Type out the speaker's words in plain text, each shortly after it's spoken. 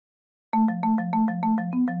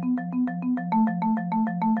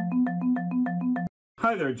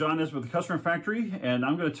Hi there, John is with the Customer Factory, and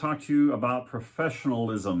I'm going to talk to you about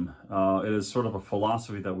professionalism. It is sort of a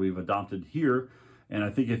philosophy that we've adopted here, and I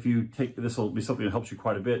think if you take this will be something that helps you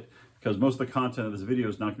quite a bit, because most of the content of this video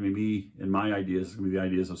is not going to be me and my ideas. It's going to be the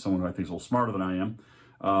ideas of someone who I think is a little smarter than I am.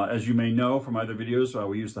 As you may know from my other videos,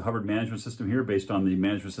 we use the Hubbard management system here based on the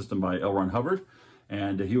management system by L. Ron Hubbard.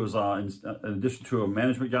 And he was, in addition to a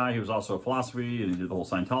management guy, he was also a philosophy, and he did the whole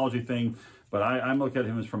Scientology thing. But I look at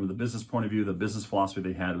him as from the business point of view, the business philosophy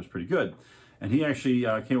they had was pretty good. And he actually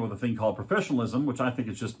came up with a thing called professionalism, which I think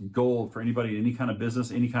is just gold for anybody, any kind of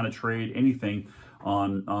business, any kind of trade, anything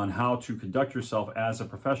on how to conduct yourself as a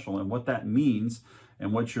professional and what that means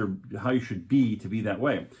and how you should be to be that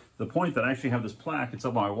way. The point that I actually have this plaque, it's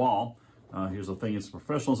up on my wall. Here's the thing, it's a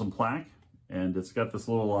professionalism plaque. And it's got this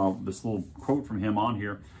little quote from him on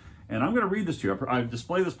here. And I'm going to read this to you. I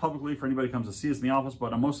display this publicly for anybody who comes to see us in the office,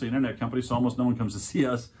 but I'm mostly an internet company, so almost no one comes to see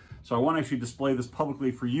us. So I want to actually display this publicly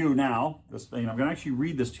for you now. I'm going to actually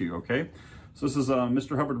read this to you, okay? So this is,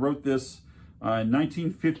 Mr. Hubbard wrote this in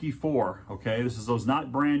 1954, okay? This is not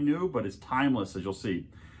brand new, but it's timeless, as you'll see.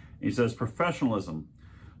 And he says, professionalism.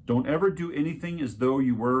 Don't ever do anything as though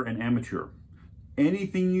you were an amateur.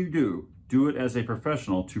 Anything you do it as a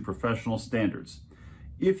professional to professional standards.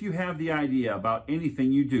 If you have the idea about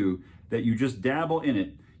anything you do that you just dabble in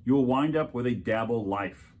it, you will wind up with a dabble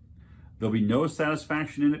life. There'll be no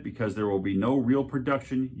satisfaction in it because there will be no real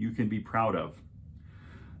production you can be proud of.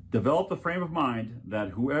 Develop the frame of mind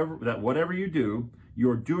that whatever you do,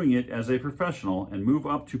 you're doing it as a professional and move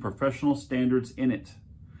up to professional standards in it.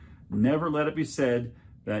 Never let it be said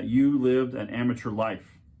that you lived an amateur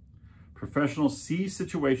life. Professionals see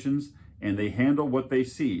situations and they handle what they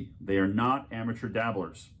see. They are not amateur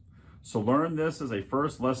dabblers. So learn this as a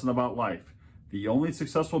first lesson about life. The only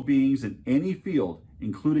successful beings in any field,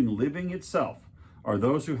 including living itself, are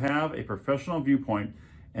those who have a professional viewpoint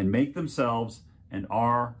and make themselves and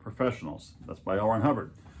are professionals. That's by L. Ron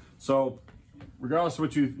Hubbard. So regardless of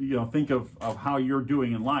what you think of how you're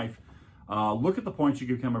doing in life, look at the points you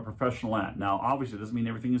can become a professional at. Now, obviously, it doesn't mean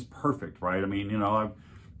everything is perfect, right? I mean,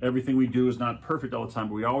 everything we do is not perfect all the time,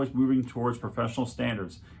 but we're always moving towards professional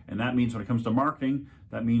standards. And that means when it comes to marketing,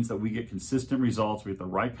 that means that we get consistent results. We get the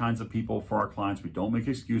right kinds of people for our clients. We don't make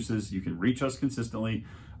excuses. You can reach us consistently.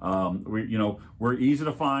 We're easy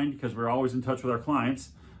to find because we're always in touch with our clients,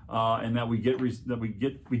 and that we do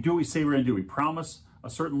what we say we're going to do. We promise a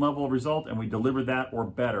certain level of result, and we deliver that or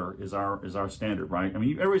better is our standard, right? I mean,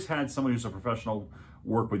 you've always had somebody who's a professional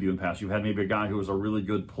work with you in the past. You've had maybe a guy who was a really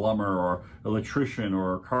good plumber or electrician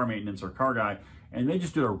or car maintenance or car guy, and they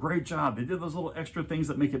just did a great job. They did those little extra things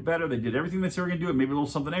that make it better. They did everything they said they were going to do, and maybe a little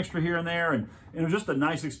something extra here and there, and it was just a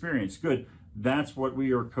nice experience. Good. That's what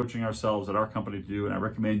we are coaching ourselves at our company to do, and I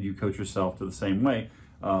recommend you coach yourself to the same way.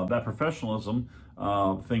 That professionalism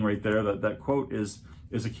thing right there, that quote is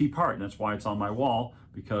a key part, and that's why it's on my wall,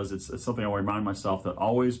 because it's something I want to remind myself that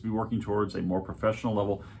always be working towards a more professional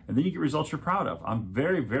level, and then you get results you're proud of. I'm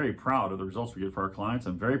very, very proud of the results we get for our clients.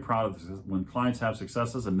 I'm very proud of when clients have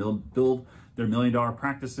successes and build their $1 million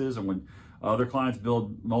practices, and when other clients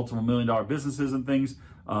build multiple $1 million businesses and things.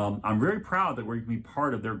 I'm very proud that we can be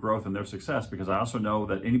part of their growth and their success, because I also know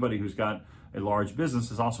that anybody who's got a large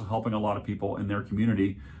business is also helping a lot of people in their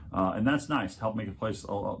community, and that's nice. Help make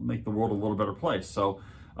make the world a little better place. So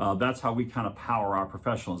that's how we kind of power our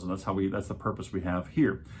professionalism. That's the purpose we have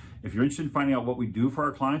here. If you're interested in finding out what we do for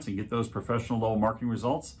our clients and get those professional level marketing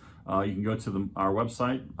results, you can go to our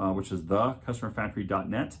website, which is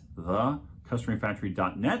thecustomerfactory.net,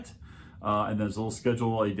 thecustomerfactory.net. And there's a little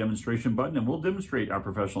schedule a demonstration button, and we'll demonstrate our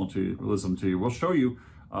professionalism to you. We'll show you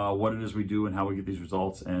what it is we do and how we get these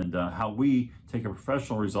results, and how we take a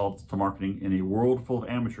professional result to marketing in a world full of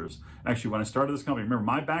amateurs. Actually, when I started this company, remember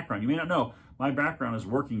my background, you may not know, my background is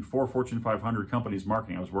working for Fortune 500 companies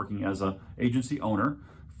marketing. I was working as an agency owner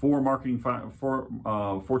for Fortune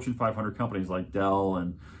 500 companies like Dell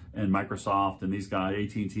and Microsoft and these guys,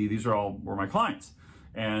 AT&T, these were my clients.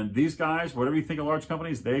 And these guys, whatever you think of large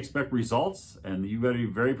companies, they expect results, and you better be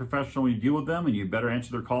very professional when you deal with them, and you better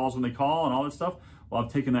answer their calls when they call and all that stuff. Well,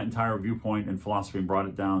 I've taken that entire viewpoint and philosophy and brought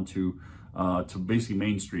it down to basically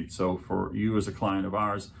Main Street. So for you as a client of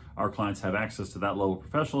ours, our clients have access to that level of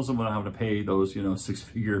professionalism without having to pay those,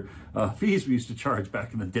 six-figure fees we used to charge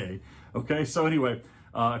back in the day. Okay, so anyway, if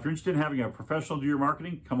you're interested in having a professional do your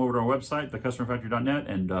marketing, come over to our website, thecustomerfactory.net,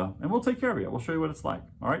 and we'll take care of you. We'll show you what it's like.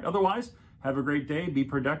 All right, otherwise, have a great day, be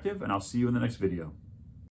productive, and I'll see you in the next video.